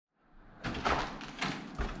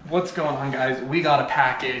What's going on, guys? We got a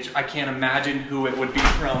package. I can't imagine who it would be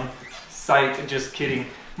from. Psych, just kidding.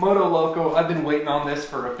 MotoLoko, I've been waiting on this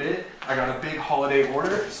for a bit. I got a big holiday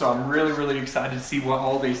order, so I'm really excited to see what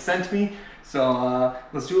all they sent me. So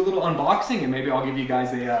let's do a little unboxing and maybe I'll give you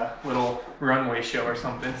guys a little runway show or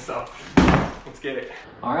something. So let's get it.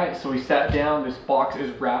 All right, so we sat down. This box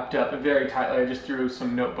is wrapped up very tightly. I just threw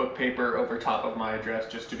some notebook paper over top of my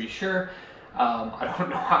address just to be sure. I don't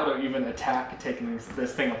know how to even attack taking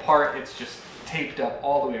this thing apart. It's just taped up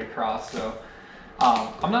all the way across. So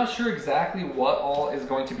I'm not sure exactly what all is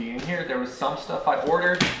going to be in here. There was some stuff I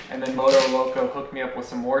ordered, and then MotoLoko hooked me up with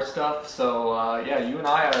some more stuff. So yeah, you and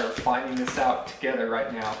I are finding this out together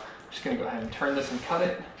right now. I'm just gonna go ahead and turn this and cut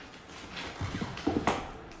it.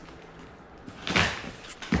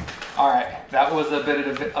 All right, that was a bit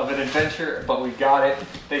of an adventure, but we got it.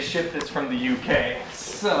 They shipped this from the UK.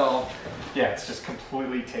 So yeah, it's just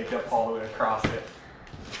completely taped up all the way across it.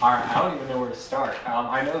 All right, I don't even know where to start.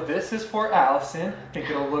 I know this is for Allison. I think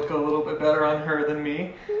it'll look a little bit better on her than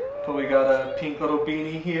me. But we got a pink little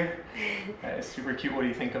beanie here. That is super cute. What do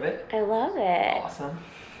you think of it? I love it. Awesome.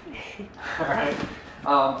 All right.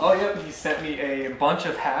 Oh, yep, he sent me a bunch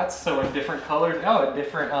of hats, so in different colors. Oh, in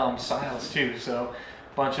different styles too. So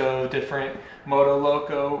a bunch of different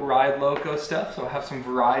MotoLoko, Ride Loco stuff. So I have some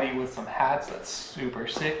variety with some hats. That's super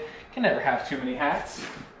sick. Can never have too many hats.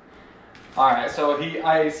 All right, so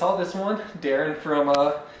I saw this one. Darren from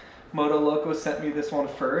MotoLoko sent me this one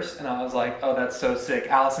first, and I was like, oh, that's so sick.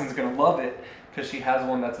 Allison's gonna love it because she has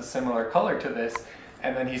one that's a similar color to this.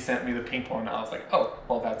 And then he sent me the pink one, and I was like, oh,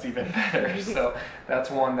 well, that's even better. So that's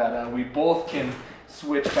one that we both can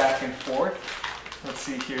switch back and forth. Let's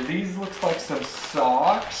see here. These looks like some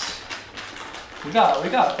socks. We got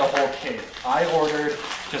the whole kit. I ordered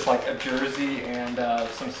just like a jersey and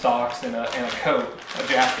some socks and a coat, a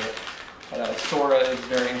jacket. But Sora is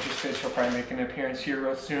very interested. She'll probably make an appearance here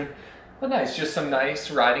real soon. But nice, just some nice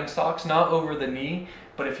riding socks, not over the knee,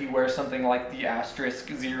 but if you wear something like the Asterisk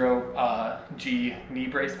Zero G knee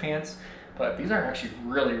brace pants. But these are actually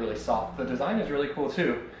really soft. The design is really cool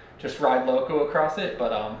too. Just Ride Loco across it,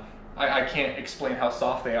 but I can't explain how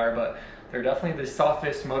soft they are, but they're definitely the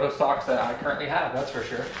softest moto socks that I currently have, that's for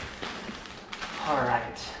sure. All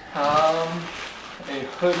right, a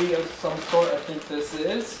hoodie of some sort, I think this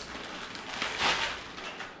is.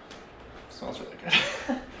 Smells really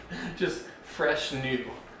good. Just fresh new.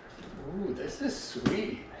 Ooh, this is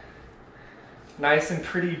sweet. Nice and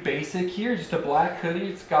pretty basic here, just a black hoodie.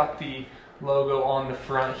 It's got the logo on the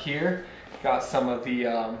front here. Got some of the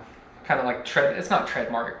kind of like tread, it's not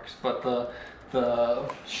tread marks, but the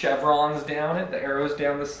chevrons down it, the arrows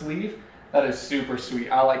down the sleeve. That is super sweet.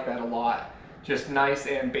 I like that a lot. Just nice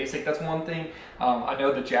and basic. That's one thing. I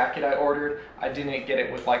know the jacket I ordered, I didn't get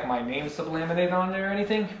it with like my name sublaminated on it or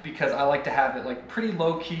anything because I like to have it like pretty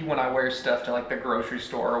low key when I wear stuff to like the grocery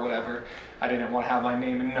store or whatever. I didn't want to have my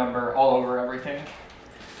name and number all over everything.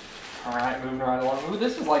 All right, moving right along. Ooh,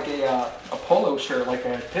 this is like a polo shirt, like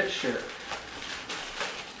a pit shirt.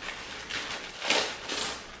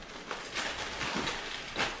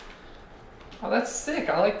 Oh, that's sick.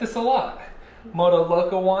 I like this a lot.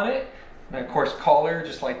 MotoLoko on it. And of course, collar,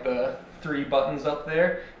 just like the 3 buttons up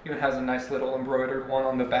there. Even has a nice little embroidered one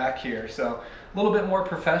on the back here. So a little bit more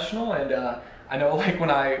professional. And I know like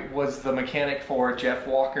when I was the mechanic for Jeff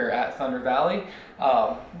Walker at Thunder Valley,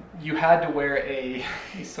 you had to wear a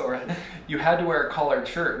collared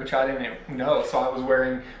shirt, which I didn't know. So I was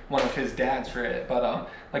wearing one of his dad's for it. But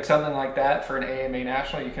like something like that for an AMA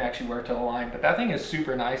National, you can actually wear it to the line. But that thing is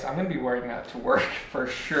super nice. I'm gonna be wearing that to work for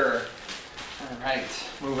sure. All right,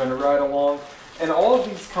 moving right along. And all of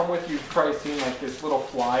these come with, you've probably seen like this little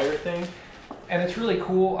flyer thing. And it's really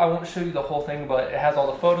cool. I won't show you the whole thing, but it has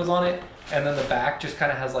all the photos on it. And then the back just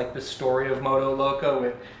kind of has like the story of MotoLoko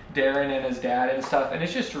with Darren and his dad and stuff. And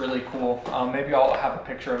it's just really cool. Maybe I'll have a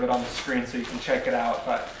picture of it on the screen so you can check it out.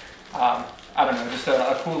 But I don't know, just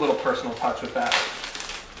a cool little personal touch with that.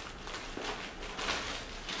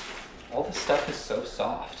 All the stuff is so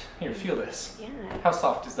soft. Here, feel this. Yeah. How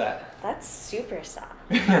soft is that? That's super soft.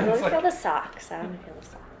 I want to feel the socks. I want to feel the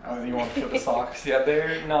socks. Oh, you want to feel the socks? Yeah,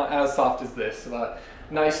 they're not as soft as this. But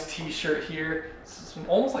nice t-shirt here. It's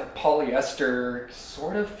almost like polyester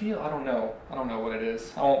sort of feel. I don't know what it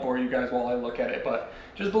is. I won't bore you guys while I look at it, but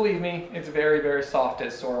just believe me, it's very soft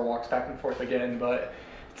as Sora walks back and forth again. But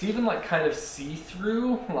it's even like kind of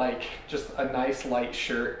see-through, like just a nice light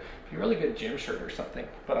shirt. Be a really good gym shirt or something.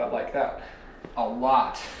 But I like that a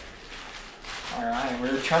lot. All right,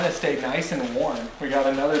 we're trying to stay nice and warm. We got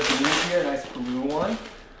another beanie here, a nice blue one.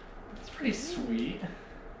 It's pretty sweet.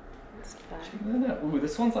 That's fun. Ooh,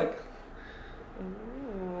 this one's like,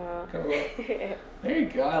 ooh. There you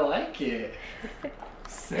go. I like it.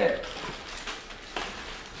 Sick.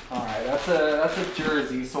 All right, that's a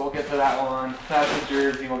jersey, so we'll get to that one. That's a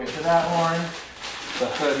jersey. We'll get to that one. The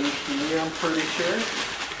hoodie here, I'm pretty sure.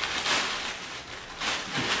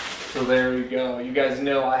 So there we go. You guys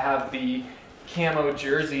know I have the camo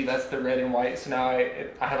jersey. That's the red and white. So now I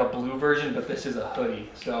have a blue version, but this is a hoodie.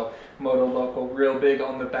 So MotoLoko, real big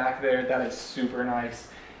on the back there. That is super nice.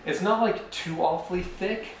 It's not like too awfully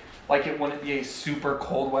thick, like it wouldn't be a super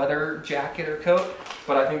cold weather jacket or coat,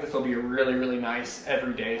 but I think this will be a really, really nice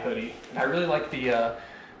everyday hoodie. And I really like the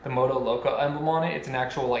MotoLoko emblem on it. It's an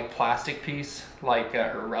actual like plastic piece, like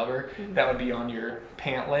or rubber, that would be on your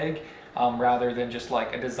pant leg, rather than just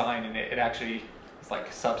like a design in it. It actually is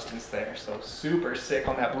like substance there. So super sick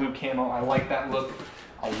on that blue camo. I like that look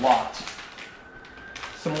a lot.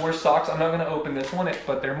 Some more socks. I'm not going to open this one,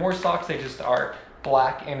 but they're more socks. They just are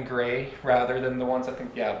black and gray rather than the ones I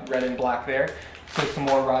think, yeah, red and black there. So some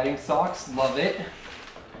more riding socks. Love it.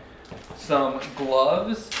 Some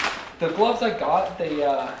gloves. The gloves I got,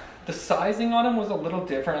 the sizing on them was a little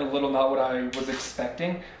different, a little not what I was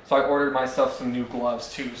expecting. So I ordered myself some new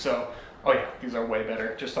gloves too. So, oh yeah, these are way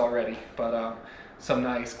better just already. But some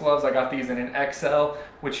nice gloves. I got these in an XL,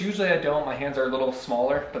 which usually I don't. My hands are a little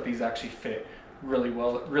smaller, but these actually fit really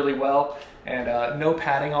well. And no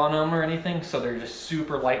padding on them or anything. So they're just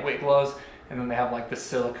super lightweight gloves. And then they have like the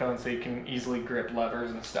silicone so you can easily grip levers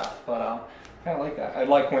and stuff. But I kind of like that. I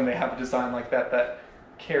like when they have a design like that that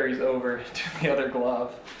carries over to the other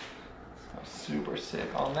glove. So super sick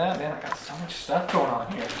on that. Man, I got so much stuff going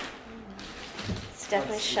on here. It's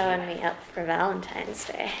definitely showing me up for Valentine's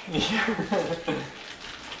Day. Yeah.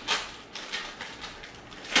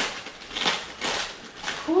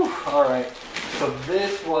 Whew, all right. So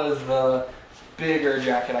this was the bigger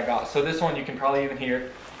jacket I got. So this one you can probably even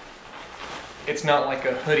hear. It's not like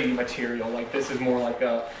a hoodie material. Like this is more like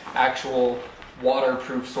a actual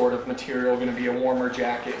waterproof sort of material, going to be a warmer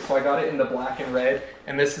jacket. So I got it in the black and red,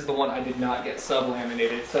 and this is the one I did not get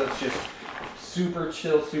sublaminated. So it's just super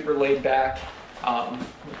chill, super laid back. Going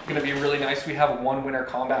to be really nice. We have one winter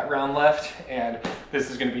combat round left, and this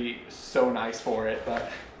is going to be so nice for it.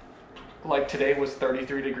 But like today was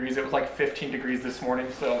 33 degrees. It was like 15 degrees this morning.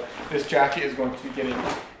 So this jacket is going to be getting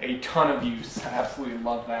a ton of use. I absolutely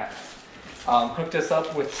love that. Hooked us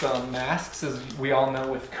up with some masks, as we all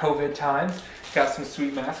know with COVID times. Got some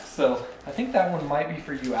sweet masks, so I think that one might be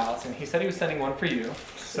for you, Allison. He said he was sending one for you,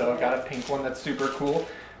 so I got a pink one that's super cool.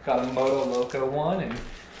 Got a MotoLoko one, and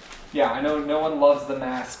yeah, I know no one loves the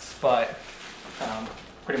masks, but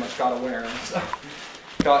pretty much gotta wear them. So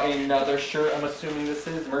got another shirt. I'm assuming this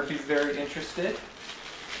is Murphy's very interested.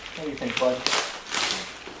 What do you think, bud?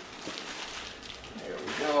 There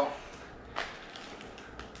we go.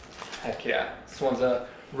 Heck yeah. This one's a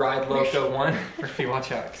Ride Loco one. Murphy,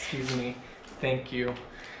 watch out. Excuse me. Thank you.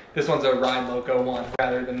 This one's a Ride Loco one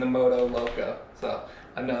rather than the MotoLoko. So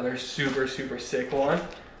another super, super sick one.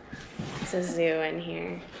 It's a zoo in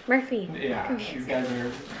here. Murphy. Yeah, these guys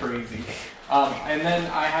are crazy. And then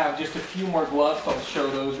I have just a few more gloves. So I'll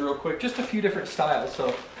show those real quick. Just a few different styles.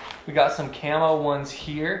 So we got some camo ones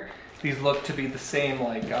here. These look to be the same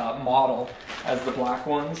like model as the black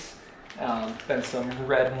ones. Then some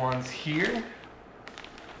red ones here.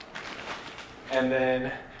 And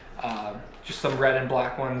then just some red and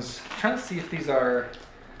black ones. I'm trying to see if these are,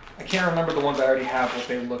 I can't remember the ones I already have, what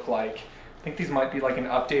they look like. I think these might be like an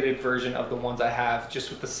updated version of the ones I have, just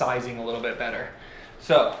with the sizing a little bit better.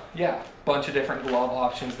 So yeah, bunch of different glove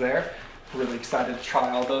options there. Really excited to try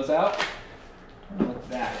all those out. I don't know what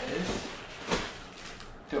that is.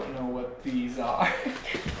 Don't know what these are.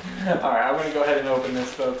 All right, I'm gonna go ahead and open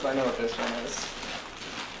this, folks. I know what this one is.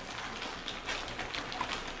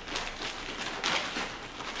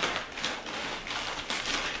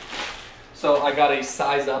 So I got a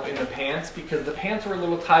size up in the pants because the pants were a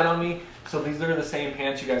little tight on me. So these are the same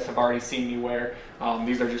pants you guys have already seen me wear.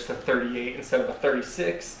 These are just a 38 instead of a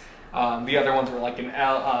 36. The other ones were like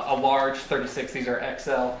a large 36. These are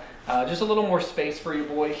XL. Just a little more space for your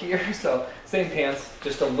boy here. So same pants,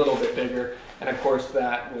 just a little bit bigger. And of course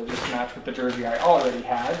that will just match with the jersey I already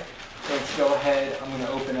had. Let's go ahead. I'm going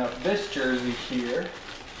to open up this jersey here.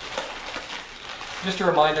 Just a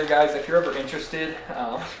reminder, guys, if you're ever interested,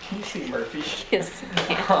 can you see Murphy? Yes,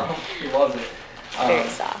 he loves it. It's very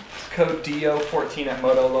soft. Code DeeO14 at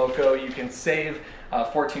MotoLoko. You can save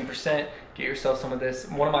 14%. get yourself some of this.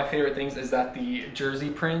 One of my favorite things is that the jersey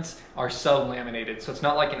prints are sublaminated, so it's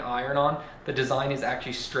not like an iron-on. The design is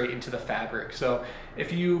actually straight into the fabric. So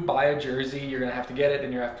if you buy a jersey, you're gonna have to get it,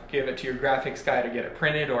 then you have to give it to your graphics guy to get it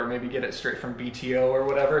printed, or maybe get it straight from BTO or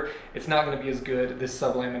whatever. It's not gonna be as good. This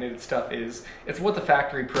sublaminated stuff is, it's what the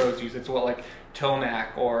factory pros use. It's what like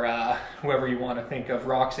Tomac or whoever you want to think of,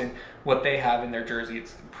 Roxon, what they have in their jersey.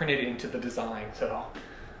 It's printed into the design. So,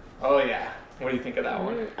 oh yeah. What do you think of that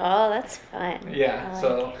one? Oh, that's fun. Yeah,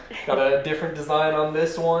 so got a different design on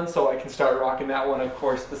this one, so I can start rocking that one. Of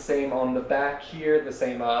course, the same on the back here, the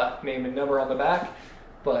same name and number on the back.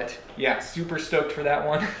 But yeah, super stoked for that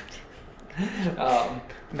one.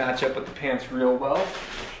 Match up with the pants real well.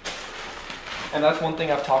 And that's one thing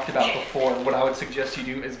I've talked about before. What I would suggest you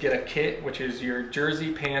do is get a kit, which is your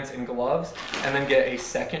jersey, pants, and gloves, and then get a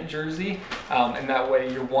second jersey. And that way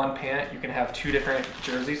your one pant you can have 2 different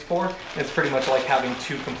jerseys for. And it's pretty much like having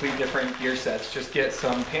 2 complete different gear sets. Just get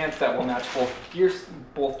some pants that will match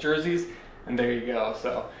both jerseys, and there you go.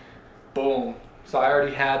 So, boom. So I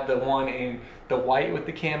already had the one in the white with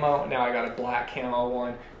the camo. Now I got a black camo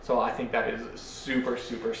one. So I think that is super,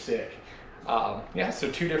 super sick. Yeah,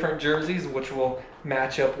 so 2 different jerseys, which will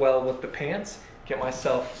match up well with the pants. Get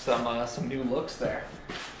myself some new looks there.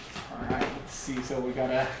 All right, let's see. So we got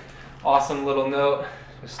a awesome little note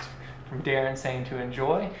just from Darren saying to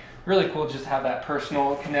enjoy. Really cool just to have that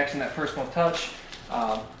personal connection, that personal touch.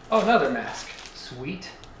 Oh, another mask. Sweet.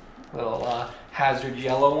 Little hazard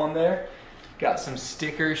yellow one there. Got some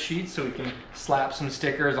sticker sheets so we can slap some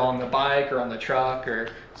stickers on the bike or on the truck or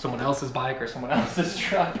someone else's bike or someone else's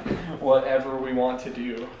truck, whatever we want to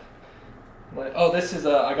do. Oh, this is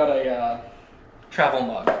I got a travel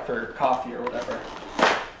mug for coffee or whatever.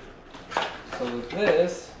 So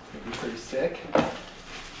this would be pretty sick.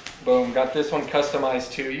 Boom, got this one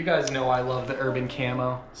customized too. You guys know I love the urban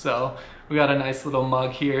camo, so we got a nice little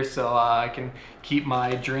mug here so I can keep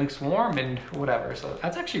my drinks warm and whatever. So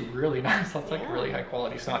that's actually really nice. That's like really high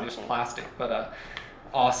quality. It's not just plastic, but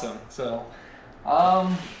awesome. So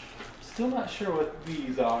still not sure what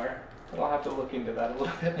these are, but I'll have to look into that a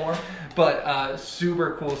little bit more. But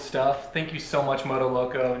super cool stuff. Thank you so much,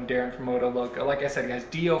 MotoLoko and Darren from MotoLoko. Like I said, guys,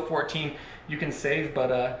 DeeO 14 you can save,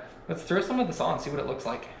 but let's throw some of this on, see what it looks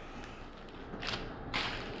like.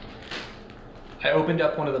 I opened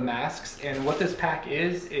up one of the masks, and what this pack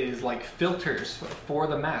is like filters for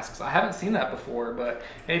the masks. I haven't seen that before, but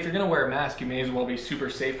hey, if you're gonna wear a mask, you may as well be super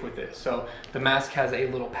safe with it. So the mask has a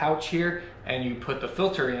little pouch here, and you put the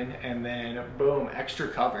filter in, and then boom, extra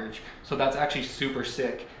coverage. So that's actually super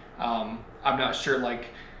sick. I'm not sure like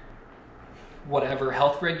whatever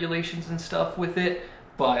health regulations and stuff with it,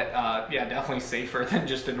 but yeah, definitely safer than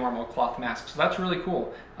just a normal cloth mask. So that's really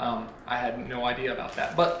cool. I had no idea about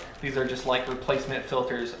that, but these are just like replacement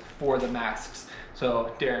filters for the masks.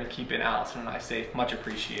 So Darren, keeping Allison and I safe, much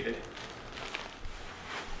appreciated.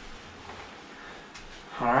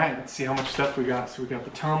 All right, let's see how much stuff we got. So we got the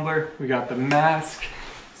tumbler, we got the mask,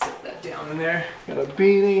 set that down in there, got a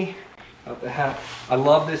beanie, got the hat. I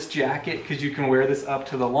love this jacket because you can wear this up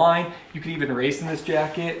to the line. You can even race in this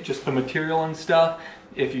jacket, just the material and stuff.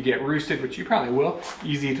 If you get roosted, which you probably will,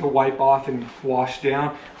 easy to wipe off and wash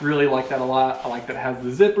down. Really like that a lot. I like that it has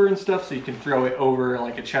the zipper and stuff, so you can throw it over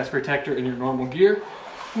like a chest protector in your normal gear.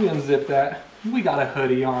 We unzip that. We got a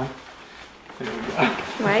hoodie on. There we go.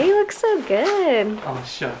 Why you look so good? Oh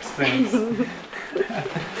shucks, thanks.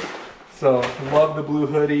 So love the blue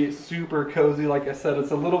hoodie, super cozy. Like I said,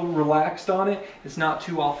 it's a little relaxed on it. It's not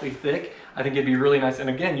too awfully thick. I think it'd be really nice. And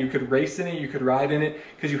again, you could race in it, you could ride in it,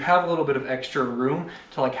 because you have a little bit of extra room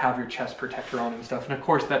to like have your chest protector on and stuff. And of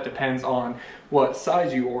course that depends on what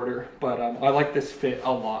size you order, but I like this fit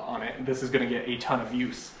a lot on it. This is gonna get a ton of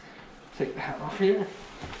use. Take the hat off here.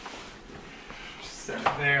 Just set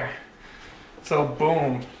it there. So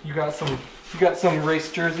boom, you got some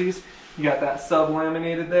race jerseys. You got that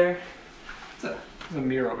sub-laminated there. There's a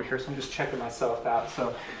mirror over here, so I'm just checking myself out.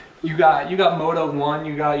 So you got Moto 1,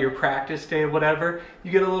 you got your practice day, whatever.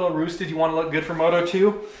 You get a little roosted, you want to look good for Moto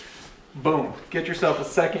 2? Boom, get yourself a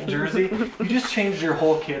second jersey. You just changed your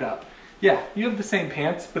whole kit up. Yeah, you have the same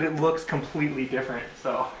pants, but it looks completely different.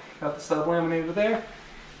 So got the sub-laminated there.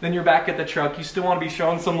 Then you're back at the truck. You still want to be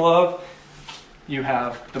showing some love. You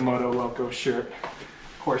have the MotoLoko shirt.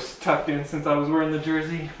 Of course, tucked in since I was wearing the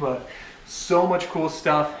jersey, but so much cool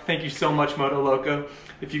stuff. Thank you so much, MotoLoko.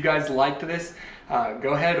 If you guys liked this,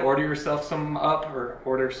 go ahead, order yourself some up, or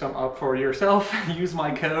order some up for yourself. Use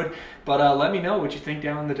my code, but let me know what you think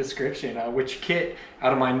down in the description. Which kit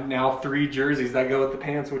out of my now 3 jerseys that go with the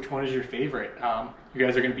pants, which one is your favorite? You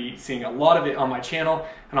guys are going to be seeing a lot of it on my channel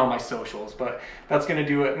and on my socials. But that's going to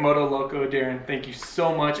do it. MotoLoko, Darren, thank you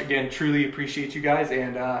so much. Again, truly appreciate you guys.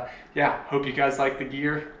 And yeah, hope you guys like the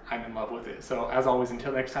gear. I'm in love with it. So as always,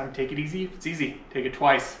 until next time, take it easy. If it's easy, take it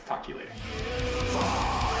twice. Talk to you later.